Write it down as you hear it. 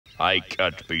I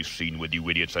can't be seen with you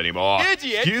idiots anymore.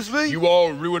 Idiot? Excuse me? You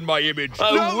all ruined my image.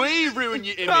 We ruin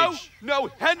your image. No,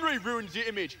 Henry ruins your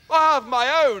image. I have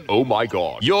my own. Oh my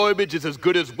god. Your image is as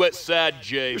good as wet sand,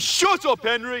 James. Shut up,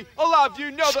 Henry. I'll have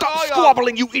you know that I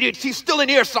squabbling, you idiots. He's still in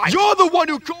earsight. You're the one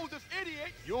who called us idiots.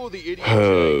 You're the idiot,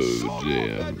 Oh,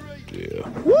 James. dear.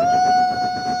 Woo!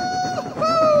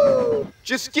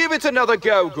 Just give it another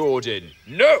go, Gordon.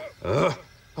 No. Oh,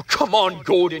 come on,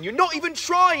 Gordon. You're not even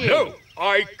trying. No,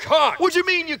 I can't. What do you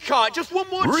mean you can't? Just one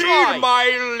more Read try.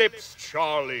 my lips,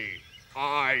 Charlie.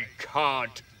 I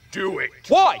can't do it.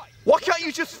 Why? Why can't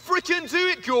you just frickin' do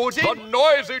it, Gordon? The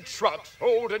noisy trucks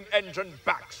hold an engine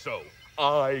back so.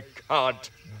 I can't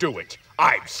do it.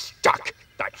 I'm stuck.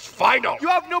 That's final. You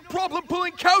have no problem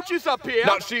pulling couches up here.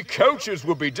 Now, see, couches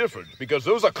would be different because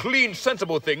those are clean,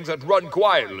 sensible things that run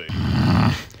quietly.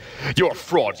 You're a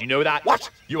fraud, you know that? What?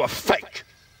 You're a fake.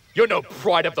 You're no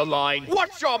pride of the line.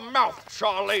 Watch your mouth,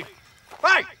 Charlie.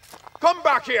 Hey, come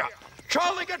back here.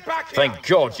 Charlie, get back here. Thank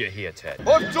God you're here, Ted.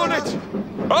 I've done it.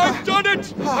 I've done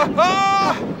it.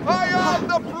 I am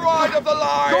the pride of the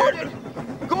line.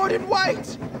 Gordon,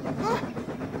 wait.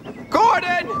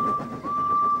 Gordon!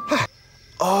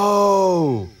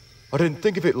 Oh, I didn't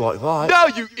think of it like that. No,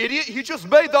 you idiot! You just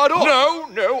made that up!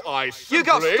 No, I simply... You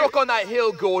got stuck on that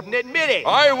hill, Gordon, admit it!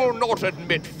 I will not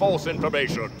admit false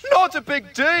information. Not a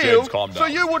big deal! James, calm down. So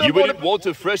you wouldn't You wouldn't want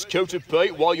a fresh coat of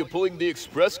paint while you're pulling the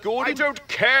express, Gordon? I don't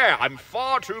care. I'm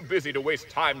far too busy to waste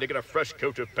time to get a fresh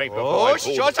coat of paint before I Oh,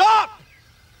 pull shut up!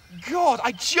 God,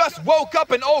 I just woke up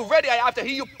and already I have to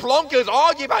hear you plonkers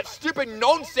argue about stupid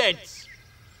nonsense!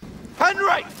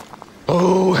 Henry!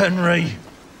 Oh, Henry.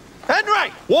 Henry!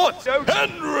 What?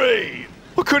 Henry!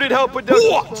 I couldn't help but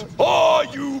What are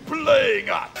you playing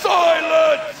at?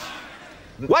 Silence!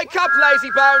 Wake up, lazy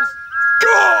bones!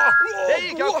 God! There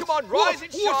you go, come on, rise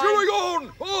and shine! What's going on?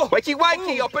 Wakey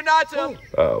wakey, up and at 'em!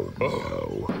 Oh,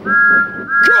 no.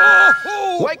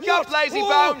 Wake up, lazy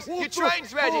bones! Your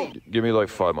train's ready! Give me like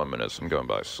 5 more minutes. I'm going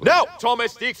back to sleep. No,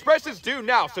 Thomas, the express is due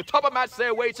now, so top of Matt's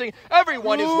there waiting.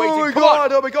 Everyone is waiting. Oh my Come on.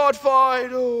 god, oh my god, fine.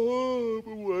 Oh,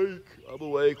 I'm awake. I'm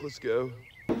awake, let's go.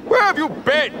 Where have you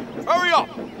been? Hurry up!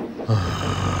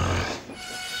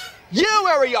 You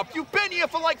hurry up! You've been here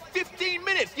for like 15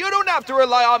 minutes! You don't have to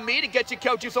rely on me to get your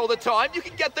coaches all the time. You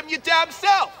can get them your damn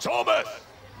self! Thomas!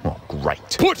 Oh, great.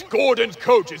 Put Gordon's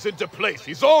coaches into place.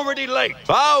 He's already late.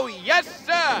 Oh, yes,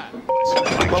 sir!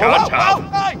 I can't have...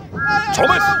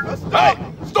 Thomas! Hey,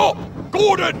 stop!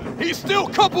 Gordon! He's still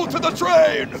coupled to the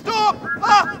train! Stop!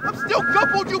 Ah, I'm still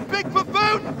coupled, you big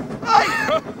buffoon! Hey!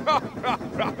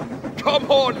 Come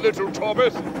on, little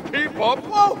Thomas. Keep up.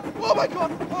 Whoa! Oh my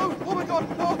god! Oh my god!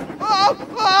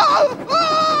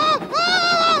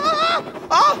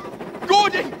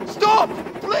 Gordon! Stop!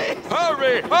 Please!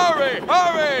 Hurry! Hurry!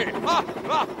 Hurry!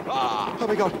 Oh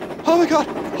my god. Oh my god.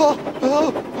 Oh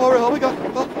my god.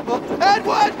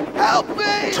 Edward! Help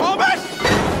me! Thomas!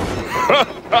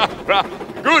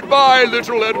 Goodbye,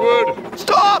 little Edward.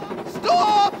 Stop!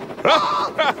 Stop!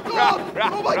 Stop!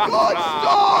 Oh my god!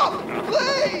 Stop!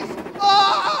 Please!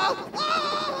 Stop!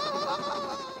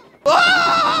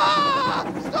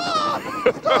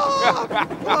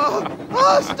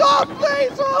 Stop,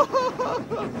 please!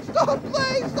 Stop,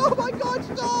 please! Oh my god,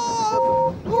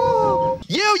 stop!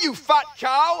 You fat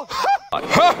cow!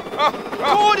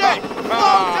 Gordon!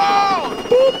 Slow down!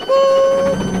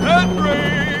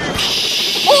 Henry!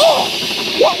 Oh!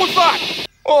 What was that?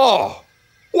 Oh!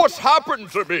 What's happened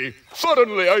to me?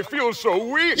 Suddenly I feel so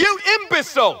weak. You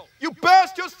imbecile! You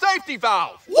burst your safety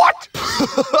valve! What?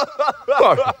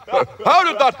 How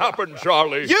did that happen,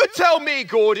 Charlie? You tell me,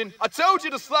 Gordon. I told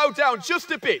you to slow down just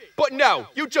a bit, but no,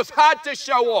 you just had to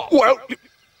show off. Well,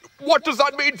 what does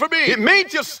that mean for me? It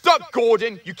means you're stuck,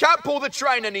 Gordon. You can't pull the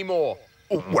train anymore.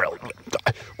 Well,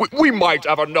 we might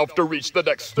have enough to reach the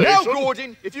next station. Now,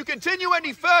 Gordon, if you continue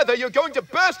any further, you're going to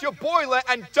burst your boiler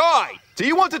and die. Do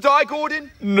you want to die,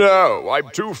 Gordon? No, I'm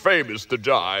too famous to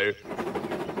die.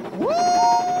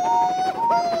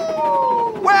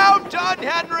 Well done,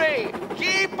 Henry!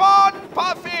 Keep on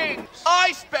puffing!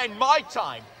 I spend my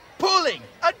time pulling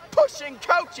and pushing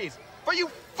coaches for you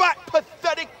fat,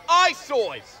 pathetic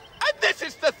eyesores! And this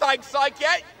is the thanks I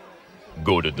get?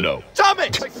 Good to know. Damn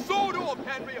it! I sawed off,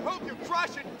 Henry! I hope you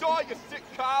crash and die, you sick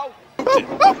cow!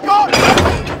 Oh God!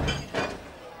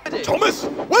 Thomas!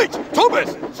 Wait!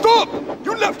 Thomas! Stop!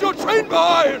 You left your train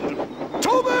behind!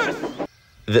 Thomas!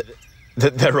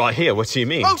 They're right here. What do you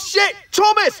mean? Oh shit!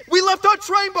 Thomas! We left our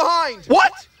train behind!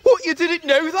 What? What, you didn't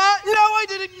know that? No, I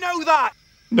didn't know that!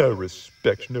 No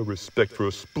respect for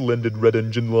a splendid red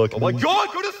engine like Oh my God,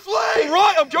 go to sleep! All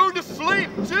right, I'm going to sleep,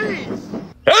 jeez!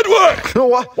 Edward!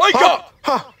 What? Wake up!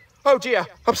 Oh dear.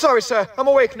 I'm sorry, sir. I'm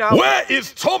awake now. Where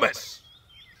is Thomas?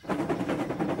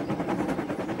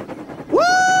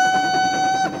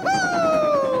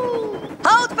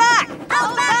 Hold back!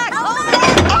 Hold back! Hold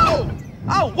back! Oh!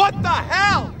 Oh, what the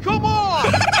hell? Come on!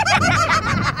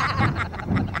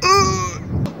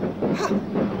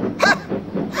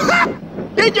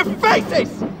 In your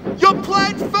faces! Your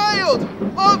plan failed!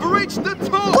 I've reached the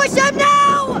top! Push him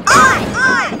now!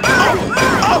 Aye!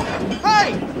 Oh!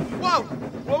 Hey! Whoa!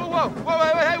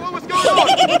 Hey, what was going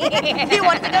on? You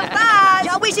wanted to go fast!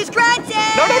 Your wish is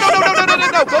granted! No!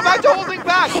 Go back to holding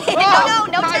back! No,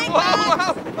 Hey, take whoa!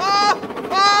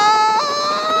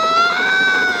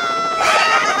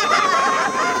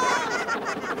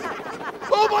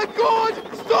 Oh my God!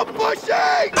 Stop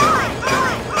pushing!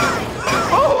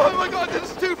 Oh my God! This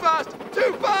is too fast!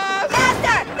 Too fast!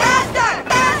 Faster!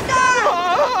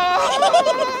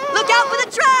 Look out for the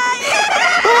train!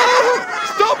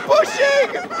 Stop pushing!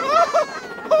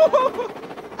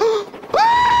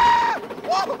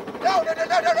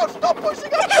 No! Stop pushing!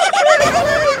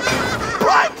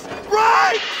 Brakes!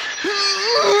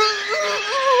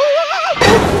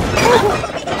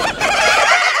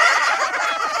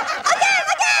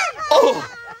 Oh!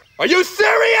 Are you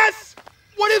serious?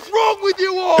 What is wrong with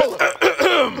you all?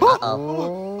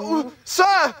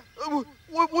 Sir!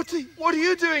 What are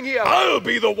you doing here? I'll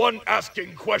be the one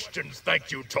asking questions,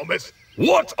 thank you, Thomas.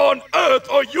 What on earth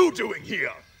are you doing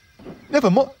here? Never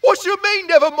mind. What you mean,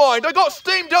 never mind? I got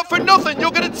steamed up for nothing.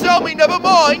 You're gonna tell me never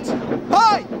mind?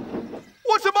 Hey!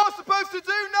 What am I supposed to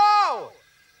do now?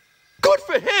 Good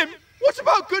for him? What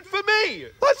about good for me?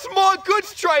 That's my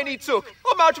goods train he took.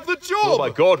 I'm out of the job. Oh my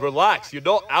God, relax. You're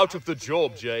not out of the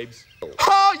job, James.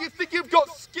 Ha! You think you've got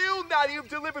skill now that you've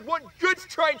delivered one goods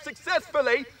train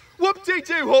successfully?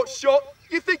 Whoop-de-doo, hotshot.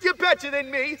 You think you're better than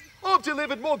me? I've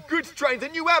delivered more goods trains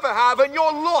than you ever have in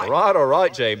your life. All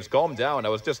right, James. Calm down. I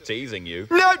was just teasing you.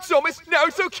 No, Thomas. No,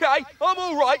 it's okay. I'm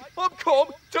all right. I'm calm.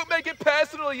 Don't make it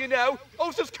personal, you know. I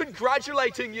was just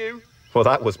congratulating you. Well,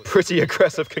 that was pretty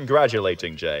aggressive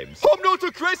congratulating, James. I'm not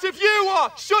aggressive. You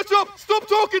are. Shut up. Stop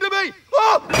talking to me.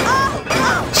 Oh!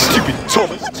 Stupid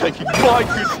Thomas taking my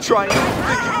goods train.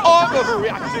 I'm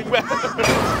overreacting. Well,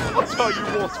 I'll tell you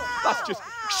what. That's just...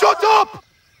 Shut up!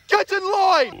 Get in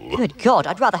line! Good God,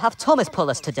 I'd rather have Thomas pull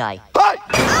us today. Hey!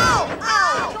 Ow!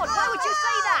 God, why would you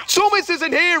say that? Thomas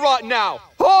isn't here right now.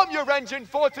 I'm your engine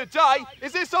for today.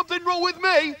 Is there something wrong with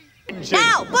me? Engine.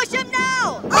 Now! Push him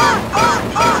now!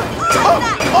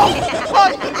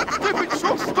 Hey! Stupid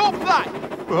truck, stop that!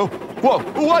 Oh, whoa.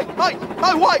 Wait! Hey!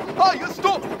 You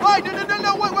stop! Hey!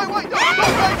 No! Wait! No, stop!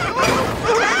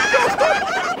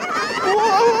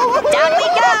 Down we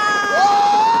go!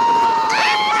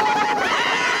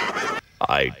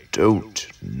 I don't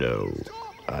know.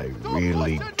 I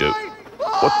really don't.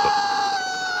 What the?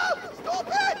 Stop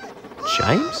it!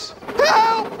 James?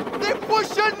 Help! They're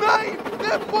pushing me!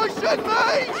 Help!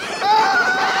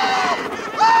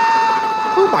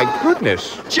 Oh my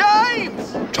goodness.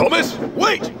 James! Thomas!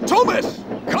 Wait! Thomas!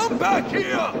 Come back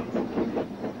here!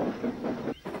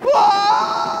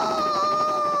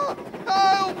 Ah!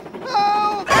 Help!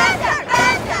 Faster!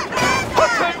 I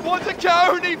don't want to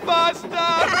go any faster!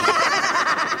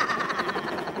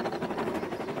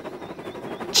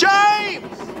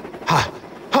 James!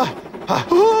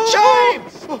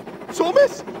 James!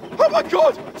 Thomas? Oh my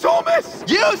God! Thomas!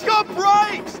 Use your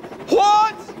brakes!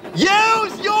 What?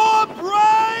 Use your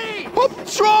brakes! I'm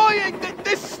trying!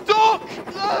 They're stuck!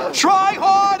 Try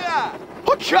harder!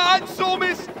 I can't,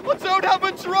 Thomas! I don't have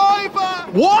a driver!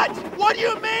 What? What do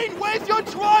you mean? Where's your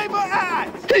driver at?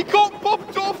 He got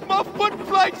bumped off my foot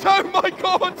plates! Oh my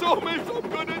God, Thomas! I'm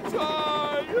gonna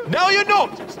die! No, you're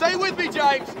not! Stay with me,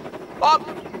 James!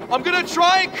 I'm gonna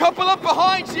try and couple up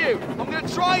behind you! I'm gonna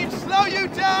try and slow you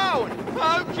down!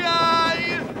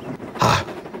 Okay!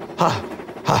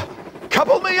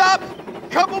 Couple me up!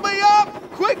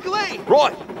 Quickly!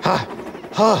 Right!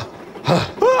 Oh!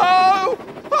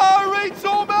 Hurry,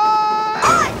 Thomas!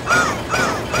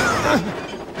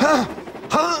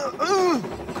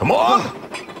 Come on!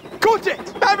 Got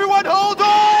it! Everyone hold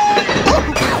on!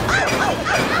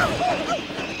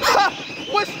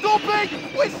 We're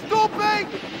stopping!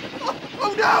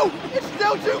 Oh no! It's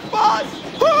still too fast!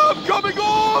 I'm coming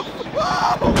off!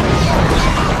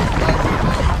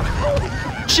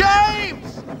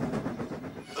 James!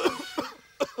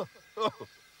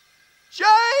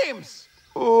 James!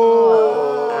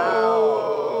 Oh,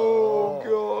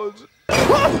 God.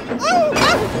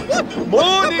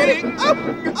 Morning!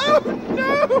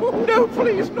 No,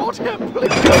 please, not him,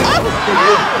 please.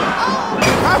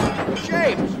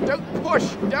 James, don't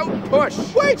push.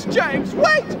 Wait, James,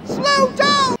 wait! Slow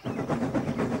down!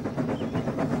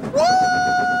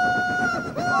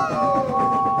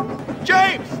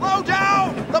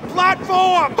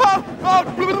 form!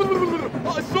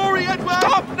 Oh, sorry, Edward!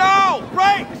 Stop now!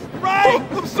 Brakes! Brakes!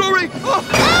 I'm sorry.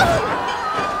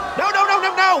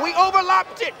 No! We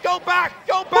overlapped it! Go back!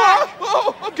 Go back!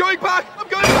 Oh, I'm going back. I'm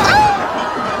going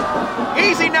back.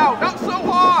 Easy now, not so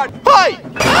hard! Hey!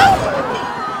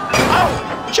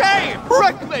 Jay!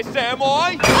 Reckless, am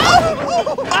I?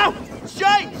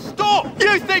 Jay, stop!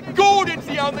 You think Gordon's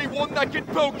the only one that can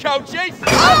pull coaches?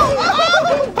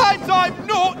 And I'm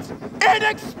not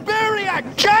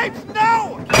inexperienced! James,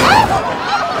 no!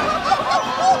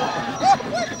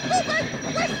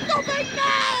 We're stopping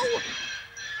now!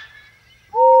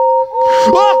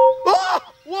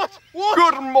 What?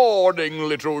 Good morning,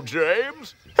 little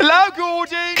James. Hello,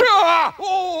 Gordon!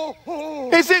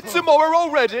 Is it tomorrow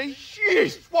already?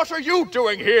 Jeez, what are you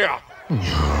doing here?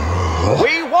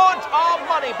 We want our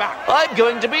money back. I'm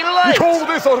going to be late. You call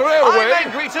this a railway? I'm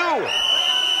angry too.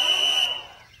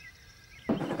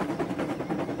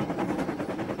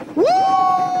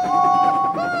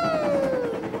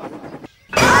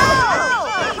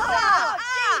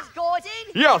 Jeez, Gordon.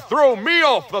 Yeah, throw me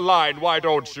off the line, why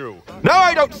don't you? No,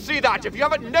 I don't see that. If you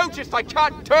haven't noticed, I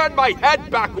can't turn my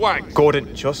head backwards.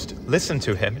 Gordon, just listen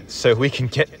to him so we can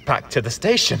get back to the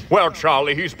station. Well,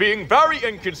 Charlie, he's being very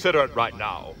inconsiderate right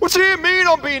now. What do you mean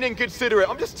I'm being inconsiderate?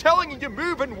 I'm just telling you you're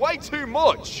moving way too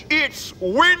much. It's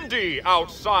windy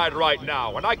outside right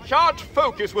now, and I can't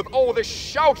focus with all this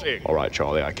shouting. All right,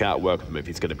 Charlie, I can't work with him if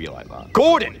he's going to be like that.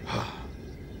 Gordon,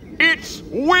 It's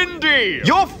windy!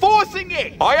 you're forcing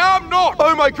it. I am not!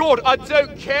 Oh my god, I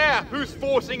don't care who's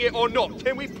forcing it or not.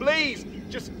 Can we please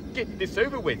just get this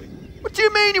over with? What do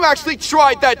you mean you actually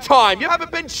tried that time? You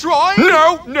haven't been trying?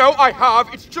 No, I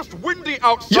have. It's just windy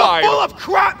outside. You're full of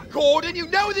crap, Gordon. You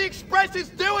know the express is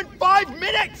due in 5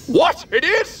 minutes. What? It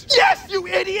is? Yes, you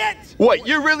idiot. Wait,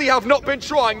 you really have not been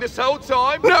trying this whole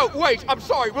time? No, wait, I'm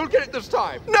sorry. We'll get it this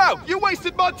time. No, you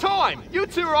wasted my time. You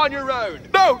two are on your own.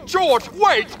 No, George,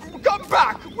 wait. Come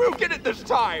back. We'll get it this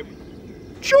time.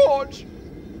 George.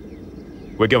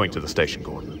 We're going to the station,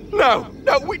 Gordon. No,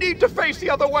 we need to face the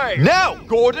other way. No,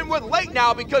 Gordon, we're late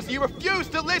now because you refuse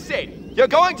to listen. You're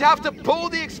going to have to pull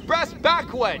the express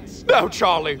backwards. No,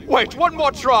 Charlie. Wait, one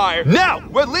more try. No,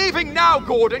 we're leaving now,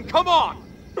 Gordon. Come on.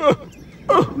 No.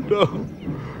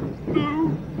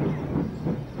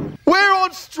 We're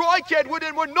on strike, Edward,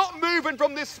 and we're not moving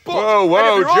from this spot. Whoa, and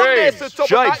if you're on James, this, on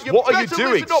top of that, what are you better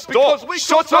doing? listen up Stop, because we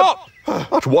shut got up.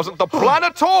 That wasn't the plan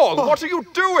at all. What are you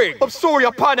doing? I'm sorry,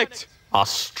 I panicked. A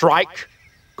strike?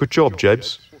 Good job,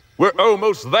 James. We're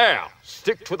almost there.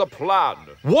 Stick to the plan.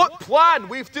 What plan?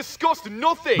 We've discussed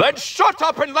nothing. Then shut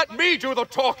up and let me do the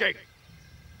talking.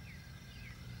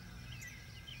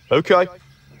 Okay.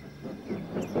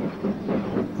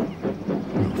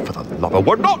 For the love of...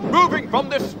 We're not moving from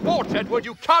this spot, Edward.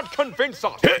 You can't convince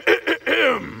us.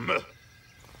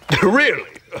 Really?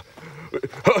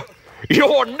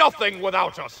 You're nothing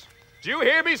without us. Do you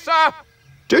hear me, sir?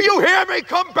 Do you hear me?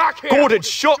 Come back here! Gordon,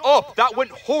 shut up. That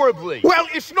went horribly. Well,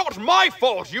 it's not my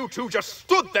fault you two just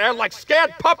stood there like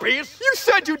scared puppies. You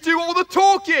said you'd do all the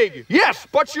talking. Yes,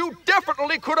 but you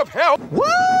definitely could have helped.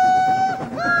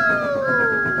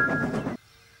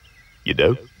 You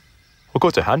know, I've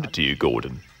got to hand it to you,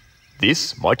 Gordon.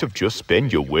 This might have just been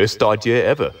your worst idea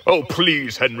ever. Oh,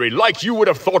 please, Henry, like you would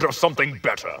have thought of something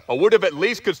better. I would have at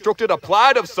least constructed a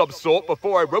plan of some sort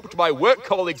before I roped my work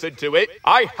colleagues into it.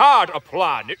 I had a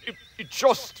plan. It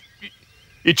just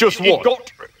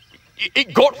what?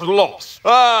 It got lost.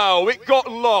 Oh, it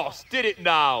got lost, did it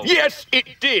now? Yes,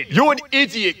 it did. You're an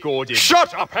idiot, Gordon.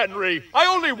 Shut up, Henry. I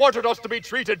only wanted us to be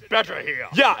treated better here.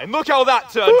 Yeah, and look how that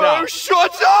turned out.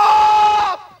 Shut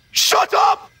up! Shut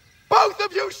up! Both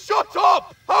of you shut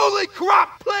up! Holy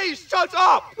crap, please shut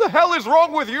up! The hell is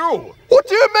wrong with you? What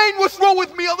do you mean what's wrong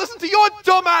with me? I listen to your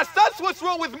dumbass, that's what's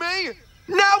wrong with me!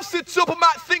 Now sits up and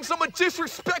Matt thinks I'm a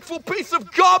disrespectful piece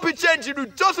of garbage engine who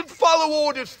doesn't follow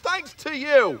orders thanks to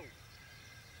you!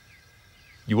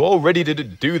 You already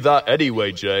didn't do that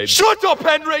anyway, James. Shut up,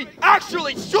 Henry!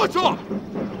 Actually, shut up!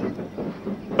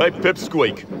 Hey,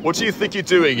 Pipsqueak, what do you think you're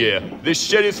doing here? This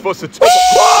shed is for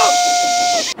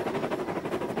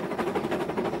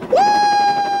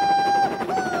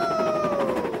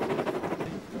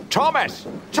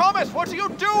Thomas, what are you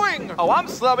doing? Oh, I'm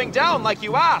slowing down like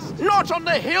you asked. Not on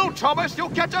the hill, Thomas, you'll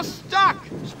get us stuck.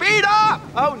 Speed up!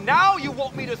 Oh, now you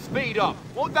want me to speed up.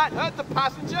 Won't that hurt the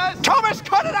passengers? Thomas,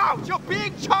 cut it out! You're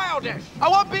being childish. I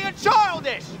want being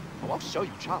childish. Oh, I'll show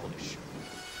you childish.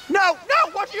 No,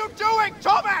 what are you doing,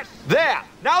 Thomas? There,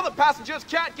 now the passengers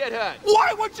can't get hurt.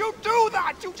 Why would you do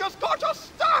that? You just got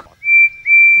us stuck.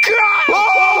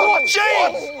 Oh,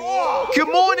 jeez!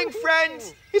 Good morning,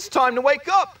 friends. It's time to wake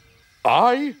up.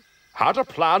 I had a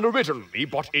plan originally,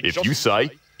 but it If just... you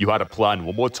say you had a plan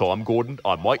one more time, Gordon,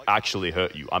 I might actually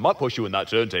hurt you. I might push you in that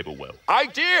turntable well. I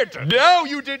did! No,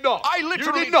 you did not! I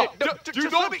literally You did not. Do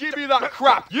not give me that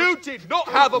crap! You did not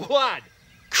have a plan!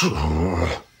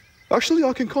 Actually,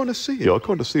 I can kind of see it. Yeah, I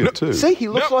kind of see it too. See, he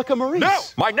looks like a Maurice. No!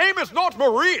 My name is not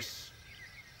Maurice!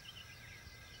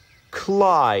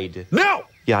 Clyde. No!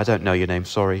 Yeah, I don't know your name,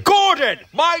 sorry. Gordon!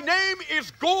 My name is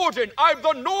Gordon! I'm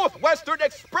the Northwestern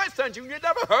Express engine! You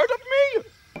never heard of me?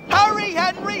 Hurry,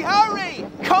 Henry, hurry!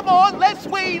 Come on, less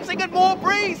wheezing and more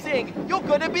breezing. You're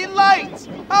gonna be late.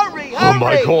 Hurry, hurry! Oh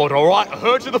my god, alright, I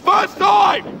heard you the first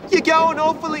time! You're going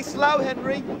awfully slow,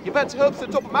 Henry. You better hope the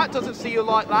top Matt doesn't see you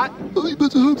like that. Oh, you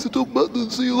better hope the top Matt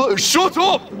doesn't see you later. Shut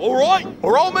up, alright?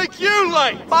 Or I'll make you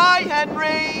late! Bye,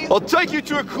 Henry. I'll take you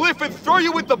to a cliff and throw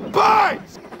you with the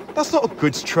birds! That's not a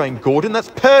goods train, Gordon. That's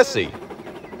Percy.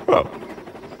 Oh.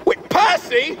 Wait,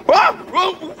 Percy? Ah!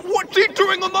 Well, what's he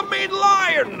doing on the main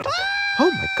line? Oh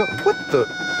my god, what the?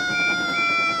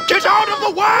 Get out of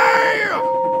the way!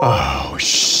 Oh,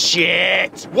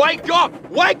 shit! Wake up!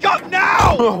 Wake up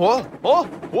now! What? Oh,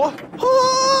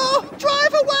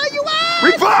 driver, where you at?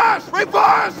 Reverse!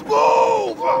 Reverse!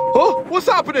 Move! Oh, what's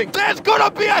happening? There's gonna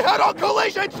be a head-on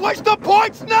collision! Switch the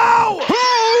points now!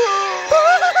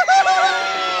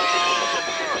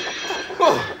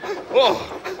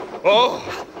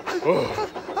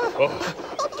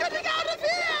 I'm getting out of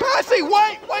here! Percy,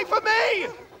 wait! Wait for me!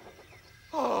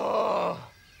 Oh.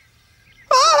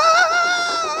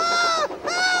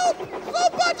 Help!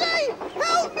 Somebody!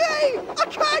 Help me! I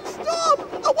can't stop!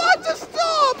 I want to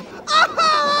stop!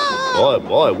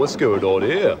 My, what's going on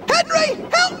here? Henry,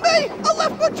 help me! I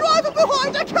left my driver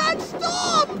behind! I can't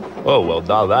stop! Oh, well,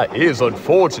 now that is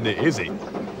unfortunate, is it?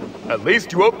 At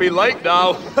least you won't be late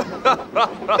now.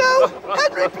 No!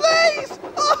 Henry, please!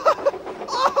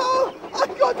 Oh, I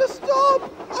got to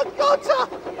stop! I got to...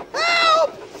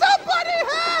 Help! Somebody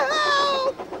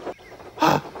help!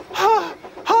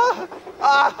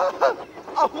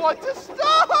 I want to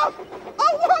stop!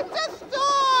 I want to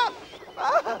stop!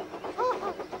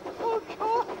 Oh,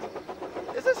 God.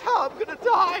 Is this how I'm gonna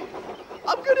die?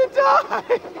 I'm gonna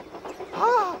die!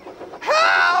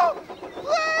 Help!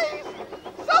 Please!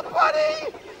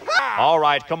 Somebody! All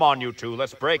right, come on, you two.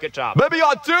 Let's break it up. Maybe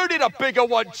I do need a bigger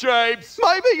one, James.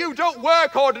 Maybe you don't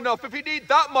work hard enough if you need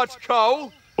that much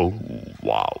coal. Oh,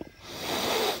 wow.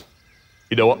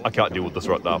 You know what? I can't deal with this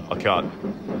right now. I can't.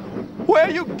 Where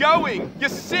are you going? You're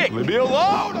sick. Leave me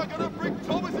alone. I'm gonna bring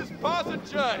Thomas's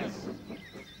passengers.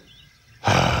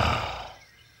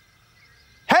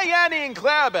 Hey, Annie and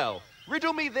Clarabelle,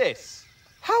 riddle me this.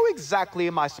 How exactly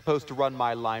am I supposed to run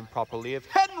my line properly if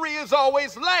Henry is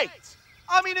always late.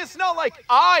 I mean, it's not like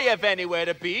I have anywhere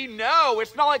to be. No,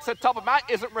 it's not like Sir Topper Matt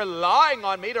isn't relying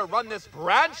on me to run this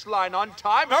branch line on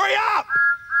time. Hurry up!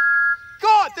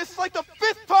 God, this is like the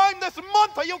 5th time this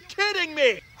month. Are you kidding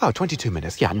me? Oh, 22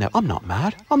 minutes. Yeah, no, I'm not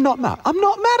mad. I'm not mad. I'm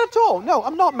not mad at all. No,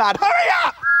 I'm not mad. Hurry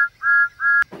up!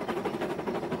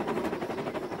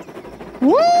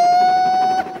 Woo!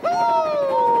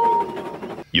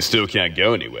 You still can't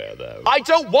go anywhere, though. I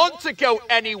don't want to go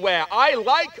anywhere. I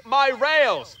like my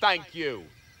rails, thank you.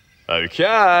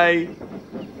 Okay.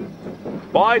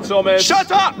 Bye, Thomas. Shut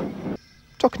up!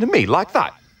 Talking to me like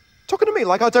that. Talking to me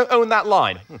like I don't own that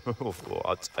line.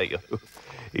 I'll tell you.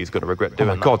 He's going to regret doing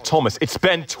Oh my that. God, Thomas, it's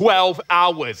been 12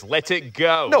 hours. Let it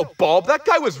go. No, Bob, that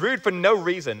guy was rude for no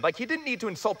reason. Like, he didn't need to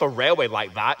insult the railway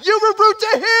like that. You were rude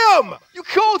to him! You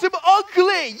called him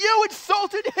ugly! You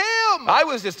insulted him! I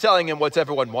was just telling him what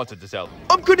everyone wanted to tell him.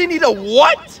 I'm gonna need a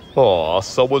what? Oh,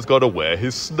 someone's got to wear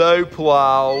his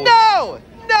snowplow. No!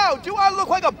 No! Do I look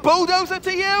like a bulldozer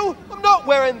to you? I'm not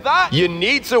wearing that! You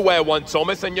need to wear one,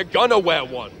 Thomas, and you're gonna wear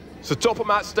one. Sir Topper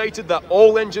Matt stated that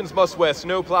all engines must wear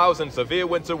snowplows in severe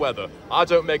winter weather. I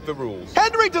don't make the rules.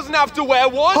 Henry doesn't have to wear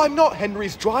one! I'm not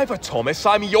Henry's driver, Thomas.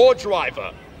 I'm your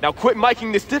driver. Now quit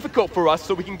making this difficult for us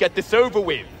so we can get this over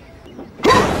with.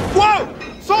 Whoa!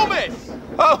 Thomas!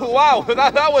 Oh, wow.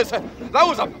 That was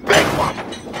a big one.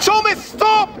 Thomas,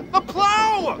 stop! The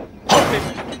plow! Hold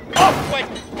it! Off, wait!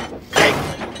 Think!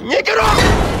 Get off!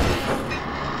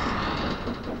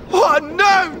 Oh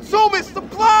no! Thomas, the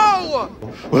plow!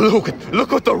 Well,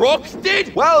 look what the rocks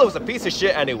did! Well, it was a piece of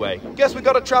shit anyway. Guess we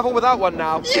gotta travel without one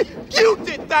now. You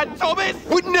did that, Thomas!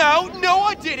 But no,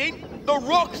 I didn't! The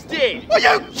rocks did! Are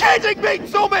you kidding me,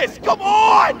 Thomas? Come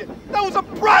on! That was a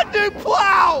brand new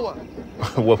plow!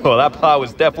 Well, that plow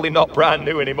is definitely not brand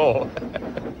new anymore.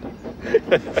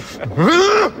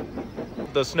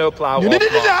 The snowplow.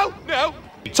 No!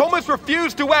 Thomas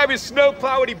refused to wear his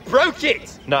snowplow and he broke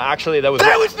it! No, actually, there was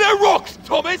no rocks,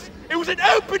 Thomas! It was an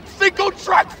open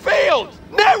single-track field!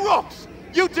 No rocks!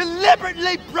 You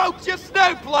deliberately broke your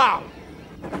snowplow!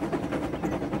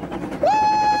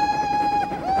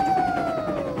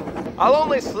 I'll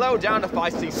only slow down if I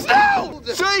see snow!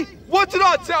 See? What did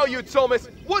I tell you, Thomas?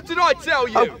 What did I tell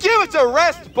you? Oh, give it a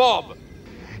rest, Bob!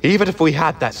 Even if we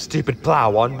had that stupid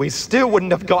plow on, we still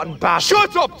wouldn't have gotten past.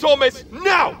 Shut up, Thomas!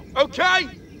 Now, okay?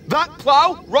 That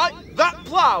plow, right? That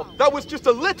plow that was just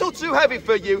a little too heavy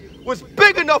for you was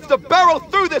big enough to barrel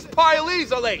through this pile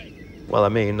easily. Well, I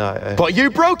mean, But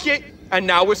you broke it, and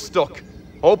now we're stuck.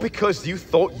 All because you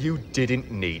thought you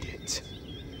didn't need it.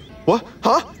 What?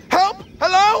 Huh? Help!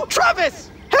 Hello?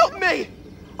 Travis! Help me!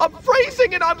 I'm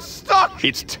freezing and I'm stuck!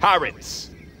 It's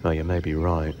Terrence. Oh, you may be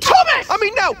right. Thomas! I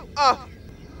mean, no!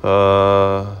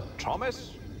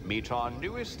 Thomas, meet our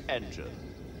newest engine,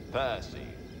 Percy.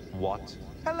 What?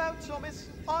 Hello, Thomas.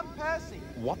 I'm Percy.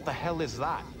 What the hell is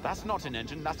that? That's not an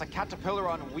engine, that's a caterpillar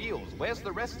on wheels. Where's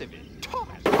the rest of it? Thomas!